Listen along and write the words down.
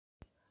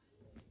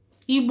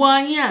Igbo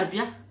anyị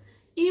abịa,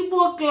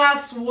 Igbo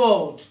class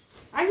world.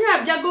 Anyị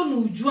abịago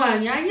n'uju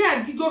anyị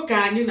adịgo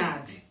ka anyị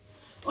na-adị.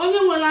 Onye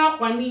nwere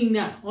akwa niile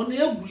a, ọ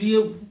na-egwuri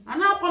egwu. A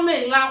na-akwa m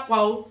ele akwa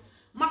o.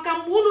 Maka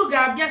mgbe unu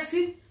ga-abịa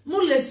si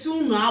mụ lesi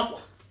unu akwa.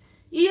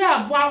 Ihe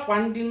abụọ akwa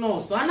ndị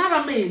nọọsụ, anara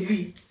m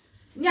eli.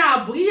 Nya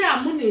abụ ihe a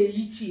mụ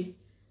na-eyichi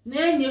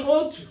na-enye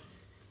otu,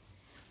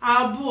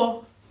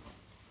 abụọ,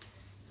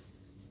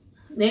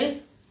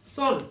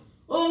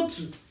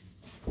 otu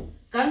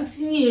ka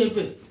ntinye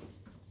ebe.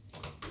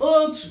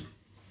 Otu,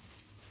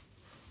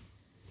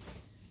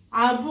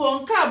 abụọ,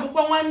 nke a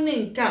bụkwa nwanne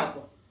nke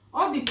abụọ.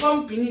 Ọ dị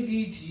kọmpini dị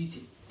iche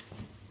iche.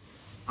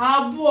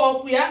 Abụọ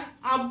kwa ya,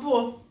 abụọ,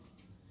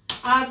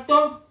 atọ,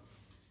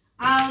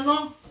 anọ,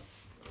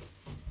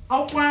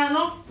 ọkwa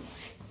anọ.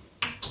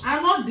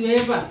 Anọ dị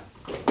ebe a.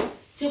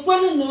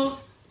 Chekwanụ nọ.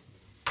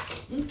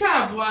 Nke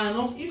a bụ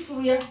anọ,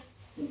 ifuru ya.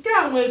 Nke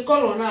a nwee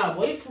kọlọ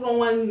na-abụọ, ifuru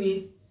nwanne.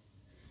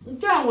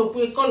 Nke a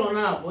nwekwa kọlọ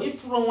na-abụọ,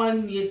 ifuru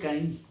nwanne ka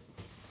anyị.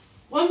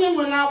 Onye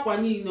nwere akwa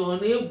niile ọ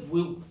na-egwu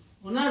egwu,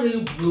 ọ nara egwu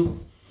egwu.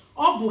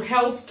 Ọ bụ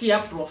health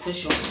care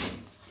professional.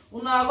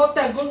 Unu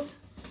aghọtago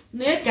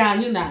na ka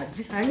anyị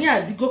na-adị, anyị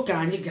adịgo ka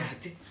anyị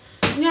ga-adị.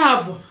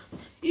 Ya bụ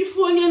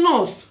ifu onye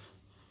nọọsụ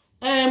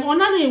ọ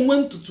nara enwe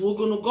ntutu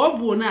ogologo, ọ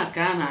bụ onye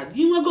aka a na-adị.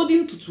 Inwegodi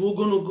ntutu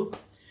ogologo,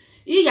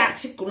 ị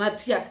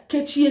ga-achịkọnata ya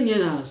kechie nye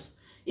n'azụ.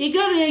 Ị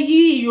gara eyi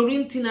iyori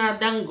ntị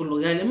na-ada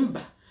ngụlụgharị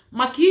mba,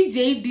 maka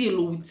ije deal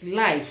with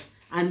life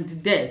and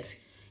death.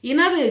 Ị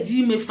nara eji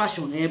ime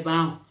fashion ebe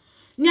ahụ.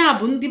 Nya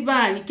bụ ndị be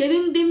anyị, kedu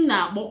ndị m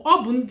na-akpọ?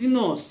 Ọ bụ ndị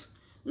nọọsụ.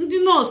 Ndị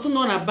nọọsụ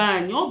nọ na be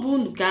anyị, ọ bụ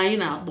unu ka anyị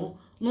na-akpọ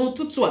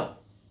n'ụtụtụ a.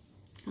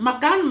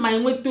 Maka ana m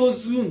enweta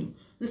ozi unu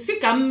nsị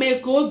ka m mee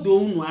ka o doo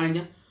unu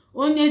anya.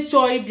 Onye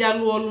chọọ ịbịa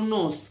lụọ ọrụ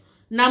nọọsụ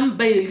na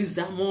mba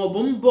Eliza maọbụ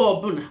mba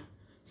ọbụla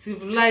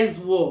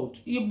civilized world,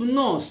 ịbụ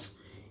nọọsụ,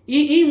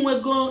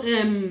 inwego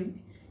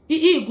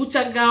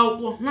ịgụchago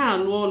akwụkwọ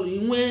na-alụ ọrụ,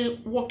 inwe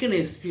working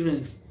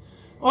experience.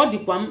 Ọ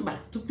dịkwa mkpa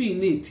tupu ị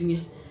na-etinye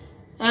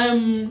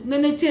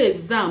neneche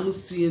exam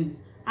sienu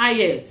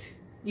IELTS,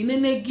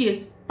 inene gị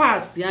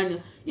pass anya,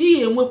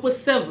 ihe enwekwa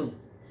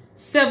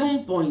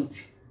 7 point.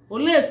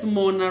 Oles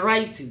ma na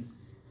writing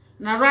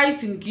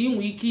ka ị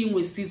nwee ike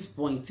inwe 6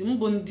 point.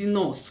 Mbụ ndị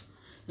nọọsụ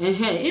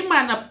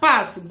ịma na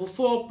pass bụ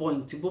 4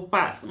 point bụ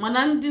pass,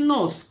 mana ndị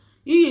nọọsụ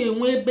ihe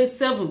enwe ebe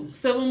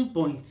 7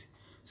 point.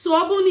 So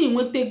ọ bụrụ na ị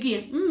nweta gị,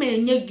 mma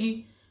enye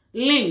gị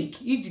link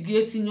iji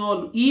ga-etinye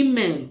ọrụ,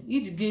 email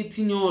iji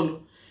ga-etinye ọrụ.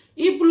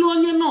 Ịbụrụ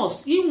onye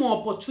nọọsụ, inwe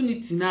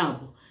opportunity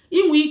na-abụ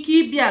inwe ike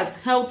ịbịa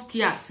as health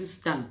care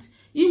assistant,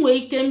 inwe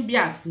ike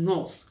mbịa as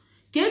nọọsụ.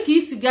 Ka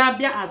isi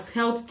ga-abịa as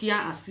health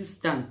care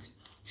assistant,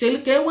 chere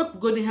ka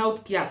ewepụgodi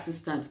health care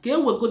assistant, ka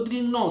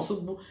ewegodiri nọọsụ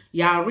bụ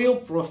ya real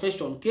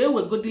profession, ka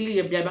ewegodili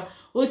ya bịaba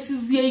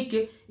osizie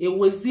ike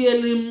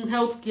eweziele m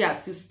health care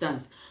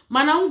assistant.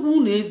 Mana ngwa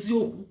unu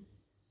eziokwu,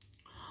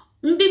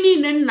 ndị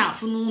niile nna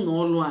afụ n'ụlọ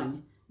ọrụ anyị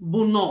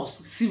bụ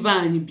nọọsụ sibe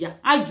anyị bịa,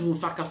 ajụ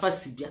ka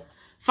fasi bịa,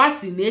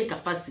 fasi na-eka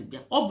fasi bịa.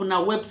 Ọ bụ na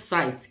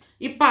webụsaịtị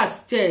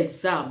ịpas che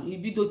exam,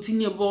 ibido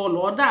tinyebe ọrụ,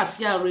 ọ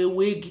dafịarụ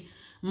ewe gị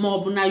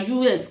maọbụ na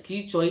US ka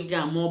ị chọọ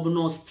ịga, maọbụ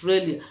na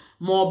Australia,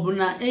 maọbụ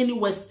na any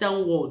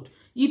western world.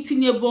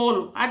 Itinyebe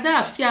ọrụ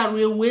adafịarụ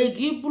ewe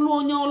gị, ịbụrụ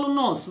onye ọrụ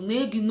nọọsụ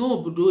na-egi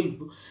n'obodo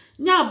oyibo.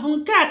 Ya bụ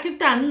nke a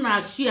kịta m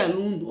na-ashịala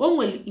unu. O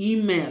nwere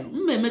email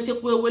mma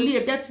emechekwa eweli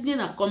bịa tinye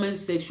na comment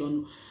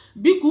section.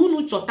 Biko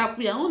unu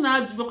chọtakwa ya, unu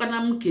ajụbakana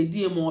m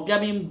kedie ma ọ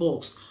bịaba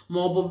inbox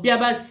maọbụ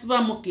bịaba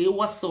siba m ka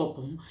WhatsApp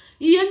m.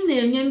 Ihe m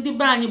na-enye ndị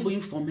be anyị bụ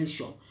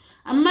information.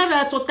 Mmadụ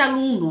achọtala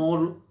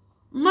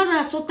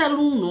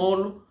unu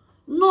ọrụ,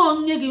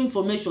 nọọ nye gị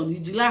information,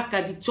 ijiri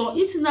aka gị chọọ.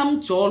 Isi na m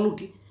chọọ ọrụ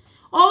gị,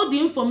 all the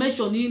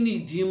information ị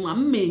need ma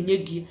m enye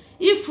gị.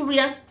 Ifuru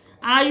ya,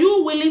 are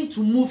you willing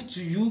to move to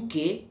UK?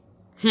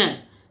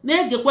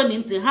 Na-egekwe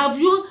ntị.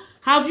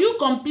 Have you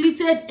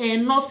completed a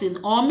nursing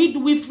or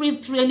midwifery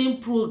training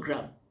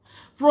program?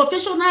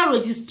 Professional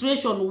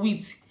registration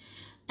with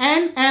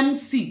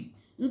NMC.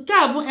 Nke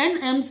a bụ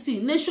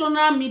NMC,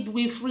 National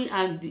Midwifery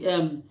and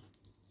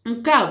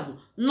nke a bụ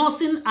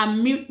Nursing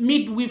and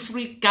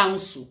Midwifery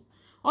Council.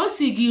 Ọ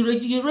si gị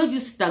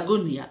register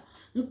gonia.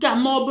 Nke a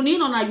maọbụ na ị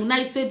nọ na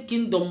United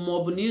Kingdom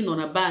maọbụ na ị nọ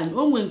na Bani,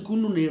 o nwee nke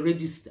unu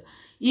na-eregister.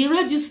 I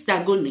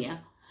register gonia.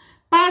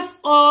 Pass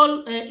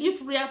all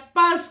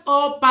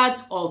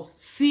parts of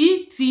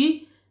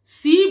CBT.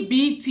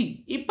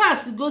 I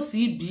pass go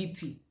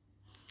CBT.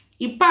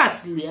 I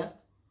pass ya.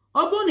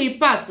 Ọ bụrụ na I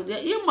pass ya,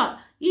 ịma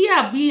ihe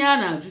abụ ihe a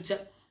na-ajụcha.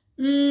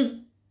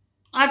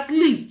 At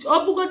least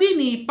ọ bụgodị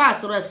na I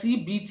pass ra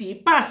CBT, I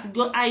pass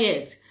go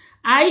IELTS.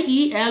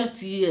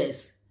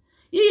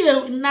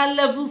 Ihe na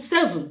level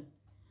 7.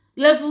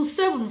 Level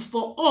 7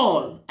 for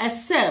all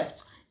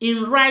except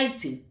in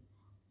writing.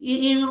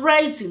 In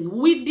writing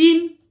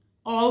within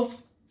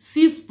of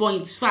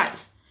 6.5.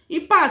 I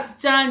pass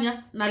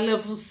chanya na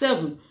level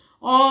 7.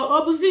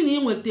 Ọ bụzi na ị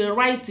nweta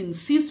writing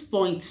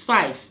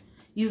 6.5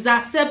 is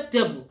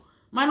acceptable.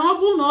 Mana ọ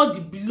bụrụ na ọ dị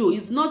below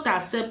is not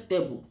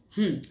acceptable.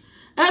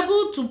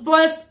 able to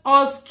pass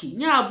OSCE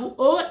nya bụ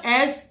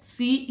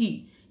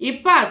OSCE I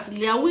pass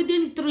lia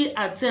within 3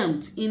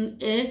 attempts in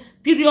a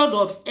period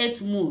of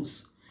 8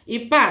 months.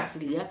 I pass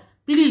lia.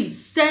 Please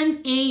send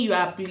in your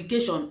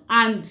application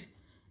and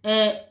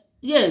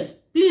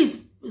yes,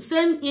 please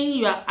send in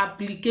your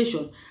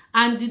application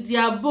and the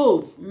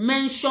above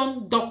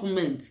mentioned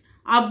document.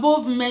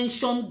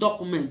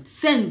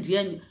 Send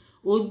yen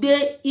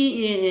ode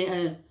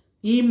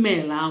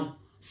email ahụ.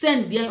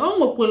 Send yen o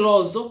nwere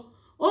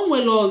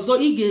ọzọ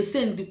ị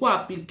ga-esend kwa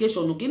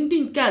application gị ndị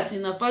nke a si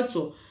na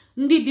factor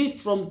ndị dị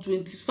from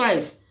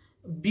 25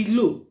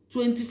 below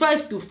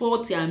 25 to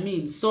 40 I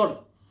mean sorry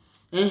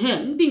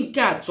ndị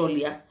nke a chọrọ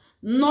ya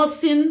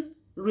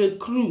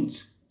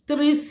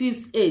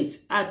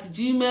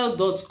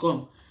nursingrecruit368@gmail.com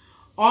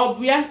ọ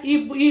bụ ya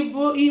ịbụ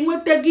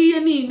inweta gị ihe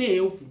niile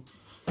ekwu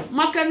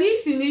maka na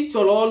isi na ị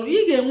chọrọ ọrụ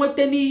ị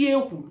ga-enweta n'ihe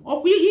ekwu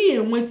ọkwa ihe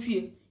enweta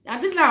ya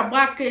adịla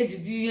agba aka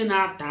ejide ihe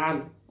na-ata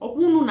alụ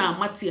ọkwa unu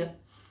na-amata ya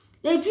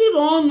ejiri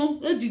ọnụ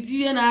ejide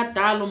ihe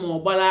na-ata alụ ma ọ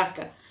gbara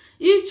aka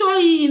ịchọ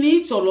iyi na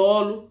ịchọrọ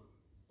ọrụ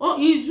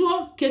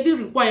ịjụọ kedu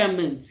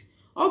requirement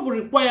ọ bụ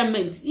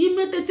requirement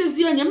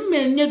imetechezi anya m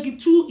enye gị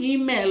 2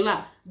 email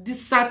a dị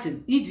certain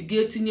iji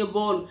ga-etinye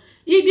bọọlụ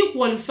ịdị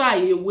qualify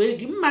ewee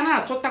gị mma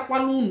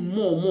na-achọtakwala unu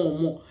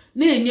mụọ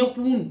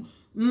na-enyekwa unu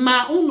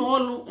ma unu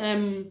ọrụ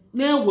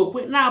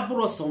na-ewekwe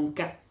na-abụrụ sọ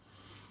nka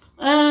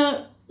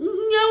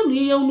nye unu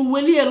ihe unu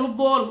weli elu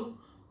bọọlụ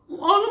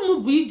ọrụ m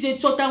bụ ije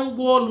chọta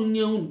ngwa ọrụ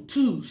nye unu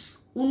tools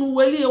unu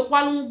welie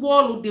kwalụ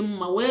ngwa ọrụ dị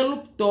mma wee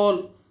lụpụta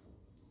ọrụ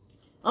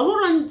ọ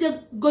bụrụ nje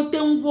gote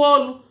ngwa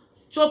ọrụ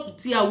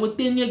chọpụta ya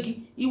wetenye gị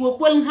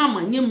iwekwelu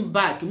hama nye m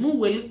bak m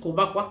weli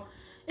kụbakwa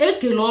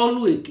ekele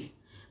ọrụ eke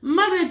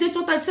mmadụ eje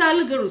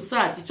chọtachalụ gị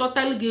research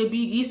chọtalụ gị ebe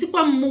ị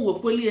ga-isikwa m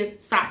wekwelie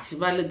search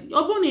valụ gị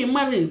ọ bụrụ na ị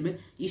mara eme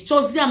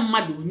ịchọzia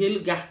mmadụ onyelu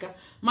gị aka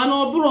mana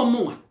ọ bụrụ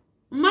mụnwa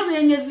mmadụ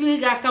enyezili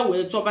gị aka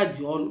wee chọba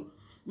dị ọrụ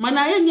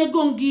mana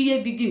enyego gị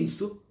ihe dị gị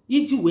nso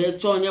iji wee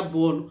chọọ ya bụ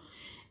ọrụ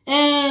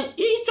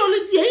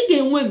ịchọlịdị ya ị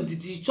ga-enwe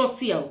ndidi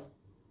ịchọta ya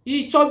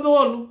ịchọba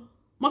ọrụ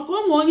maka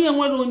onwe onye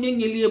nwere onye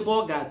nyeli ebe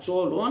ọ ga-achọ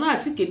ọrụ ọ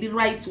na-asị kedu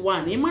right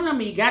one ị mara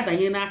ma ị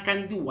ga-adanye n'aka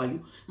ndị wayo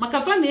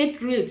maka fa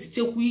na-ekreti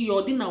chekwa ihe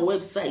ọ dị na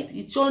webụsaịtị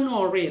ịchọọ na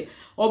ọrịa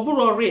ọ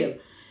bụrụ ọrịa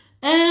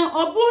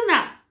ọ bụrụ na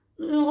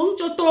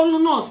nchọta ọrụ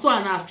nọọsụ a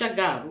na-afịa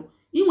gị arụ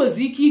ị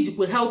nwezi ike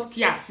ijikwa health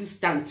care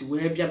assistant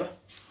wee bịaba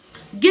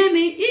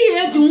gịnị ihe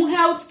eji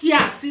health care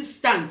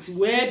assistant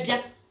wee bịa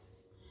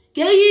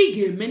ka ihe ị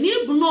ga-eme na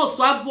ịbụ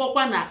nọọsụ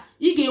abụọkwa na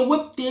ị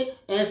ga-ewepụta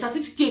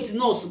certificate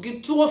nọọsụ gị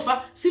tụọfa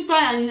sifa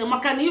ya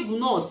maka na ịbụ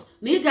nọọsụ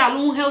na ị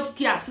ga-alụ health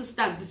care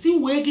assistant si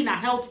wee gị na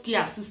health care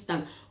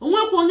assistant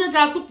onwekwa onye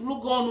ga-atụpụrụ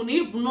gị ọnụ na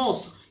ịbụ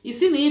nọọsụ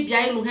isi na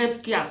ịbịa ịlụ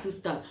health care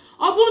assistant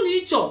ọ bụrụ na ị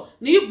chọọ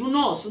na ịbụ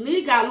nọọsụ na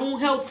ị ga-alụ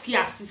health care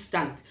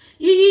assistant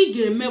ihe ị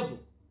ga-eme bụ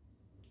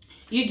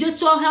ije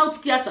chọọ health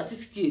care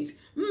certificate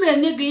mma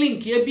enye gị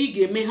link ebe ị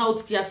ga-eme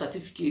health care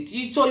certificate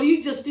ị chọrọ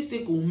ije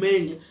physical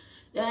mee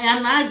ya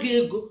na-aga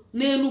ego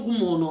n'Enugu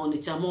ma ọ na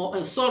Ọnịcha ma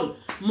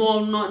ọ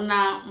nọ na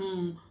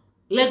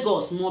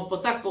Lagos ma ọ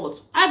Port Harcourt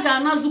a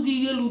ga-anazụ gị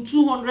ihe elu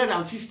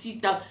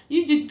 250,000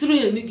 iji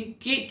train gị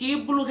ka ị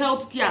bụrụ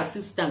health care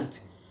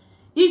assistant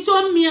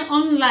ịchọọ mmịa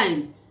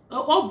online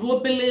ọ bụ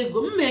obele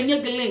ego mma enye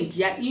gị link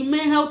ya ime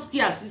health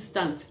care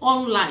assistant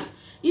online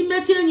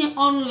imechi enye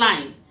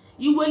online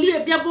iwelie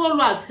bịaba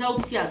ọrụ as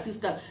health care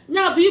assistant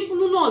nya bụ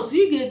ịbụrụ nọọsụ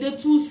ị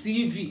ga-edetu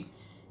CV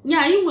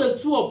nya inwe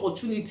 2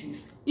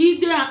 opportunities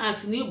ide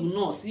as na ịbụ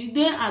nọọsụ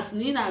ide as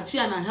na ị na-achụ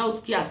ya na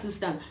health care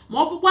assistant ma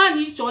ọ bụkwa na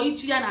ị chọọ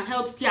ichi ya na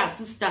health care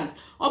assistant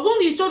ọ bụrụ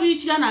na ị chọrọ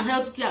ichi ya na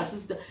health care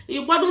assistant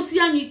ịgbadosi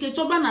anya ike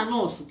chọba na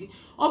nọọsụ gị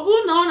ọ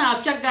bụrụ na ọ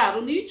na-afịa gị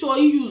arụ na ị chọọ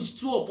use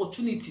 2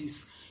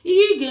 opportunities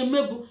ihe ị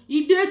ga-eme bụ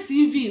ide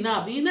CV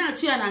na-abụ ị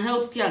na-achụ ya na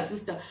health care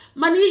assistant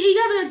mana ị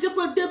gara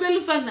ejekwa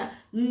debelfa na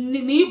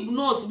ịbụ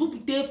nọọsụ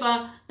bupụta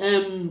fa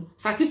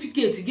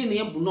certificate gị na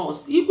ịbụ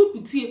nọọsụ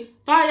ibupụtie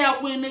fa ya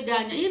kwene gị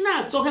anya ị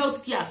na-achọ health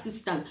care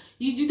assistant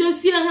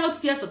ijidesie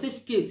health care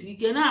certificate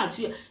ike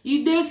na-achụ ya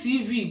ide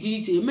CV gị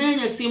iche mee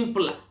nye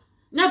simpler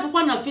ya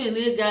bụkwa na fe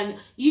na-ege anya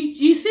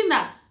isi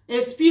na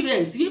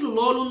experience ịlụrụ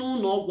ọrụ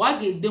n'ụlọ ọgwụ a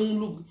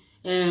ga-edenwulu gị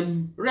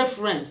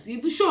reference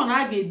idushon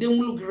a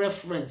ga-edenwulu gị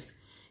reference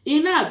ị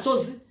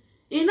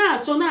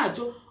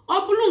na-achọ ọ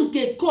bụrụ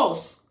nke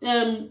course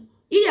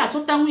ị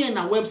ga-achọta nwunye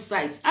na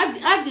website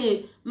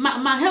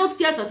ma health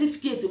care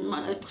certificate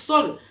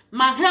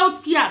ma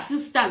health care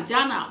assistant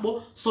a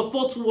na-akpọ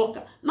support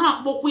worker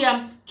na-akpọkwa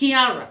ya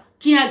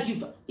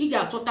caregiver ị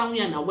ga-achọta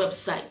nwunye na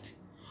website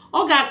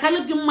ọ ga-akalị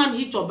gị mma na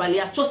ịchọbali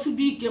ya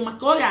chọsibe ike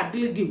maka ọ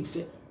ga-adịrị gị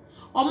mfe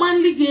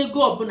ọmanli gị ego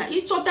ọbụla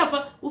ịchọtafa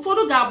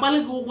ụfọdụ ga-agbalị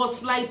gị ụgwọ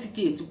flight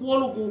ticket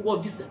kwụọrụ gị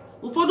ụgwọ visa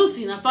ụfọdụ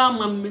si na fa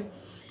ama mme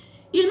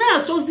ị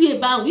na-achọzi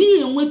ebe ahụ ihe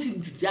enweta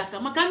ndidi aka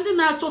maka ndị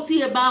na-achọta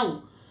ebe ahụ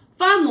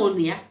fa nọ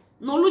na ya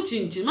n'ọlụ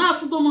chinchin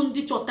afụgo m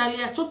ndị chọtara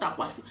ya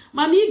chọtakwasị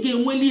mana ị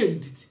ga-enwelie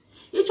ndidi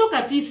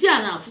ịchọkata isi a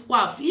na-afụkwa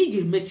afụ ị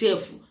ga-emechi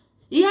efu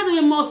ihe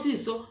na-eme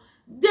ọsịsọ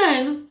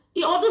den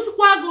ọ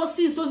dụsịkwa gị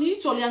ọsịsọ na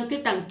ịchọrọ ya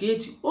nkịta nke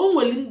echi o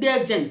nwere ndị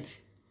ejenti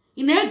ị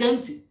ị na-ege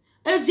ntị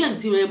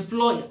agent ma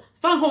employer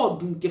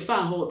fahod nke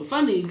fahod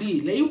fa na-eli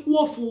ele ikwu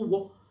ofu ụgwọ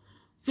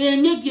fa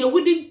enye gị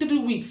within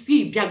 3 weeks ka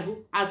ị bịago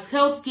as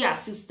healthcare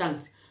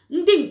assistant.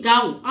 Ndị nke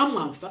ahụ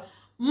ama mfa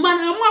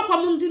mana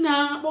amakwa m ndị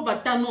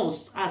na-akpọbata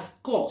nurse as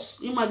course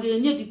ịma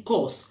ga-enye gị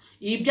course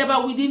ị bịaba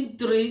within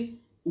 3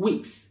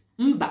 weeks.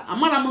 Mba,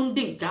 amara m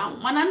ndị nke ahụ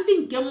mana ndị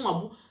nke mma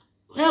bụ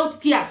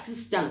healthcare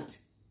assistant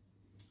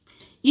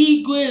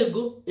igo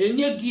ego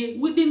enye gị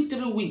within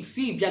 3 weeks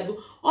ị bịago.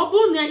 Ọ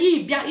bụrụ na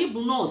ị bịa ịbụ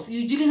nurse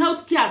ijiri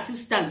healthcare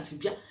assistant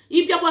bịa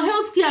ịbịakwa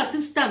healthcare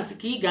assistant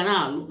ka ị ga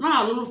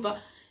na-alụfa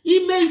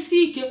ime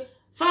isi ike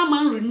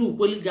fama nri na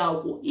ukweli gị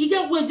akwụkwọ ị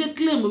gakwa eje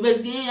claim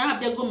bezie ya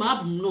abịago ma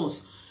abụ m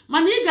nurse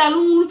mana ị ga-alụ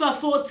nwụrụfa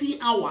 40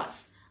 hours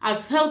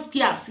as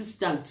healthcare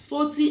assistant.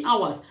 40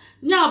 hours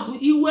ya bụ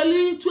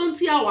iweli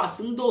 20 hours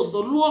ndị ọzọ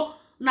lụọ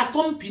na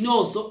company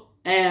ọzọ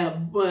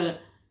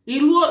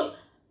ịlụọ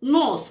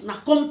nurse na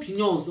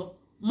company ọzọ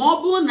ma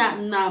ọ bụrụ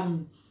na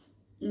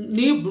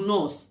ịbụ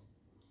nurse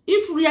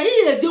ifuru ya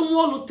ihe eje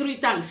nwa ọlụ 3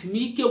 times ma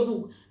ike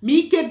gwụ ma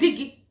ike dị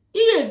gị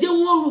ihe eje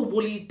nwa ọlụ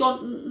ugboro 3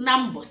 na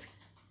mbọsị.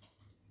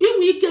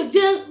 Inwe ike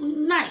jee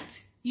night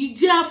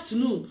ije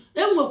afternoon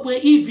enwekwa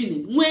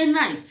evening nwee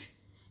night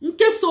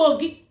nke so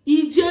gị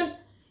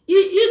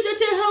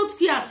ijeche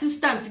healthcare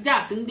assistant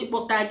gas ndị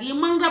kpọta gị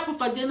ma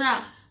nrapụfaje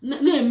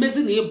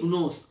na-emezi na ebu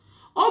nurse.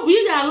 Ọ bụ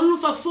ị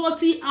ga-alụlụfa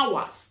 40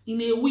 hours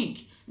in a week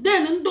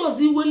then ndị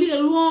ọzọ iwelie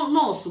lụọ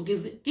nọọsụ gị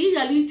ka ị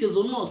ghara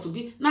ichezo nọọsụ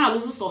gị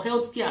na-alụzi sọ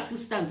healthcare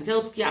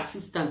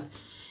assistant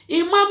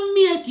ịma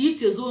mmie ka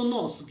ichezo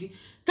nọọsụ gị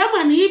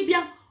kama na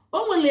ịbịa o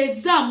nwere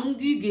exam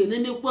ndị ị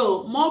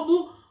ga-enenekwa ma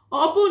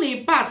ọ bụ na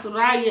ị pass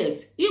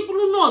IELTS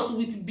ịbụrụ nọọsụ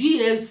with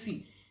BSc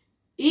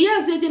ihe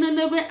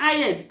ejenenebe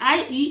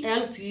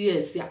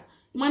IELTS ya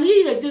mana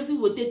ihe ejezi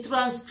weta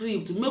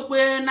transcript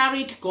mekwe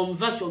NARIC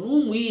conversion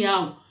ụmụ ihe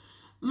ahụ.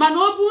 Mana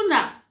ọ bụrụ na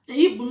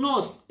ịbụ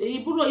nọọsụ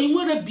ịbụrụ ị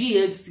nwere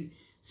BSc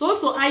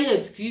sọsọ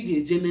IELTS ka ị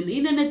ga-ejenene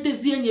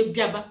inenetezi enye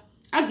bịaba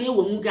a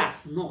ga-ewenwu gị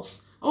as nọọsụ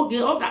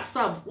ọ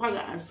ga-asabụkwa gị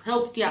as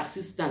healthcare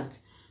assistant.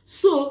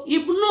 So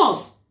ịbụ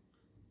nọọsụ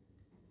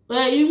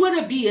ị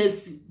nwere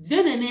BSc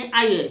jenene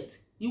IELTS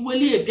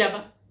iwelie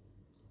bịaba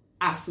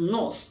as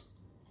nọọsụ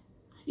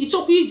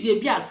ịchọkwa iji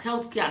ebia as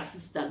healthcare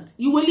assistant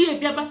iwelie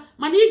bịaba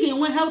mana ị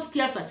ga-enwe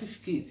healthcare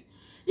certificate.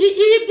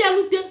 Ị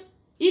bịalute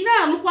ị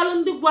na-alụkwala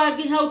ndị gwa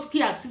gị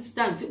healthcare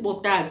assistant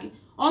kpọta gị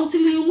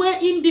until ị nwee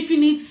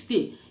indefinite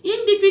stay.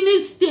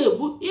 Indefinite stay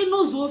bụ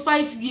ịnọzuo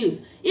 5 years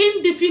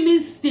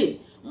indefinite stay.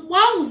 Mgbe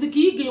ahụzi ka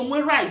ị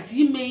ga-enwe right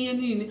ime ihe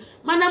niile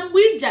mana mgbe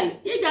ị bịara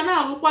ị ga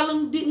na-alụkwala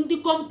ndị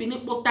company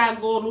kpọta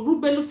gị ọrụ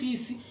rubelufe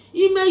isi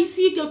ime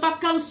isi ike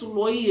vakansụ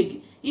lụọ ihe gị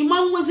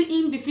ịma nwezi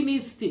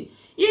indefinite stay.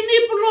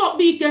 Ịnịbụrụ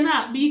ọkpa ike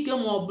na-akpa ike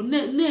maọbụ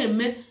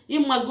na-eme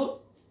ịmago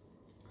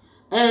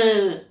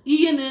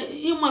ihe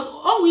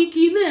onwe ike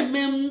ị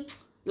na-eme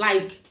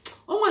like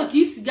onwe ka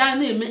isi gaa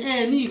na-eme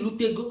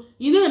n'ilutego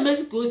ị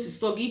na-emezi ka o si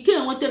sọ gị ike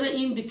enwetara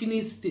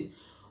indefinite stay.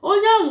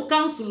 Onye ahụ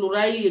kansụl lụrụ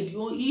ihe gị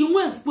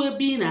inwezikwa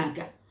ebe ị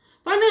na-aga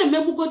fa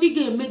na-emegbugodi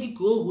ga-eme gị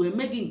ka ohu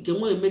eme gị nke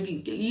nwa eme gị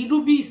nke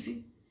irube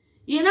isi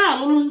ị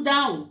na-alụrụ ndị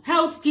ahụ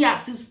healthcare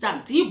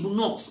assistant. Ịbụ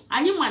nọọsụ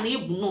anyị mana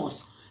ịbụ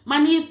nọọsụ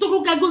mana ị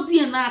tụrụgagodi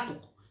ya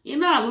n'akụkụ ị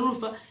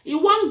na-alụrụfa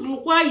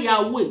ịwangụlụkwa ya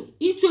wee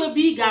ịchụ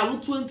ebe ị ga-alụ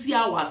 20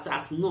 hours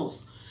as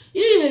nọọsụ.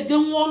 Ị ga-eje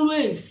nwa ọlụ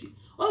efi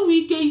o nwere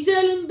ike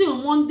ijele ndị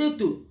Monday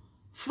to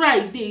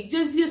Friday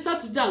jezie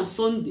Saturday and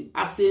Sunday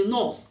as a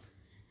nurse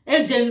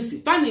agency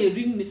fa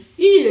na-eri nne.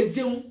 Ihe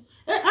ejenwu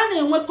a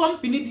na-enwe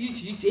kọmpani dị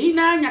iche iche ị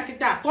na-anya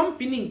kịta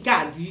kọmpani nke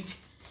a dị iche.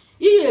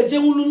 Ihe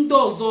ejenwulu ndị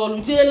ọzọ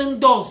ọlụ jeele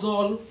ndị ọzọ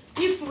ọlụ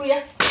ifuru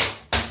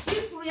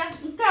ya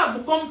nke a bụ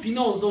kọmpani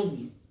ọzọ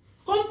nwere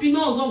kọmpani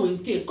ọzọ nwe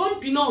nke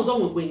kọmpani ọzọ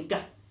nwekwe nke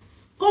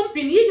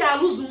kọmpani ị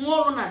ga-alụzu nwa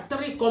ọrụ na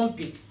 3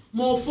 kọmpani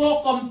ma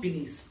 4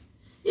 companies.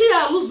 Ị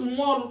ga-alụzu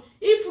nwa ọrụ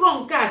ifuru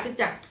nke a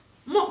kịta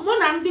mụ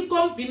na ndị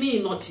kọmpani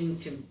nọ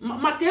chinchin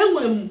maka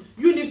enwe m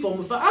uniform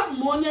fa abụ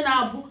m onye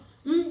na-abụ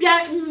mbịa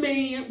mme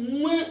ihe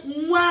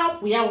nwa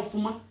akwụ ya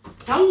ọfụma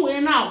ka m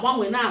wee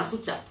na-agbanwe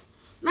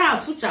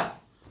na-asụchapụ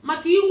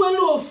maka inwere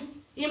ofu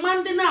ịma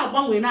ndị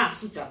na-agbanwe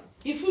na-asụchapụ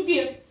ifu gị.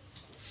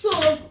 So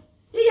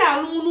ị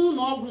ga-alụ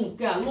n'ụlọ ọgwụ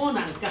nke a lụọ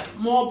na nke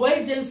ma ọ bụ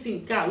ejensi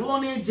nke a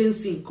lụọ na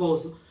ejensi nke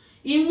ọzọ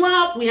inwe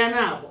akwụ ya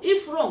na-abụ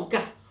ifuru nke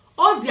a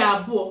ọ dị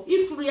abụọ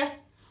ifuru ya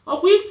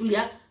ọkwa ifuru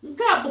ya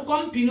nke a bụ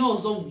kọmpani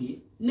ọzọ nwunye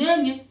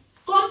na-enye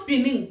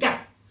kọmpani nke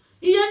a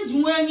ihe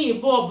njinwe enye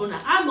ịbụ ọbụla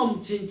anọ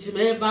m chinchin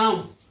ebe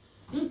ahụ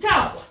nke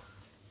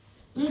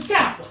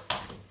akwa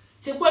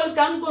chekwelu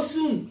ka ngosi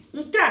unu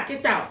nke a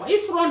kịta akwa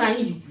ifuru na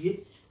yibie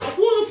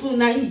ọkwa unu furu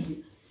na yibie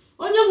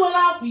onye nwere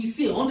akwa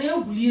ise ọ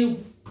na-egwuri egwu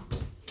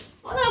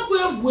ọ na-akwa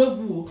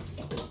egwu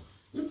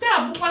nke a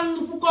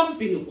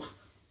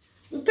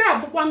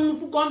bụkwa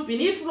nnukwu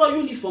kọmpani ifuru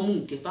uniform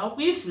nke fa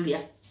ọkwa ifuru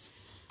ya.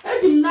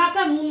 Eji m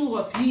n'aka na unu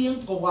ghọta ihe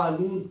nkọwara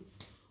unu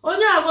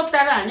onye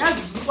aghọtara anyị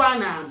ajụzikwa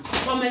na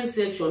comment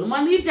section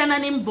mana ịbịa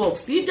na inbox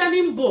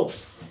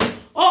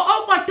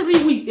ọkwa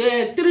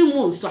 3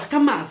 months aka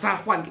m aza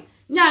akwa gị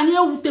nya anyị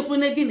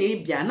ewutekwana gị na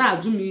ịbịa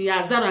na-ajụ m ihe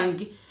azara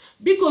gị.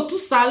 Biko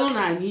tụsalụ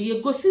na anyị ihe,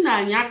 gosi na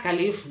anyị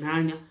akala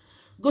ịfụnanya,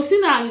 gosi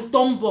na anyị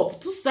tọmbọp,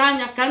 tụsa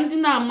anya ka ndị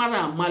na-amara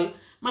amalụ,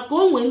 maka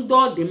onwe ndị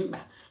ọ dị mkpa.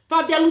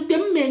 Fabialute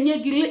mma enye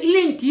gị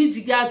link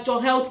iji ga achọ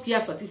health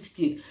care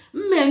certificate,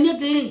 mma enye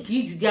gị link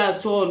iji ga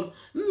achọ ọrụ,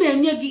 mma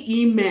enye gị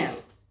email,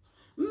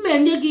 mma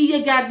enye gị ihe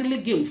ga-adịrị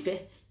gị mfe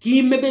ka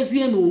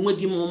imebezie n'onwe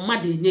gị ma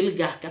mmadụ enyere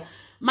gị aka.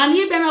 Mana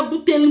ịbịa na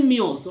butelu mi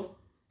ọzọ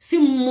si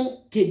mụ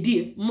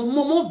kedie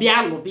mụ bịa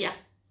lụbịa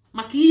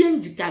maka ihe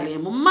njikarị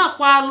m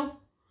mmakwalụ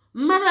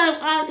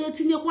mmadụ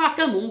etinyekwa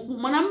aka n'ụkwụ,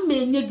 mana mma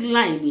enye gị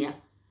line ya,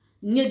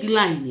 nye gị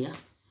line ya.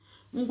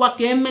 Ngwa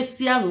ka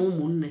emesịa na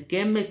ụmụnne, ka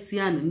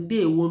emesịa na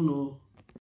ndewo.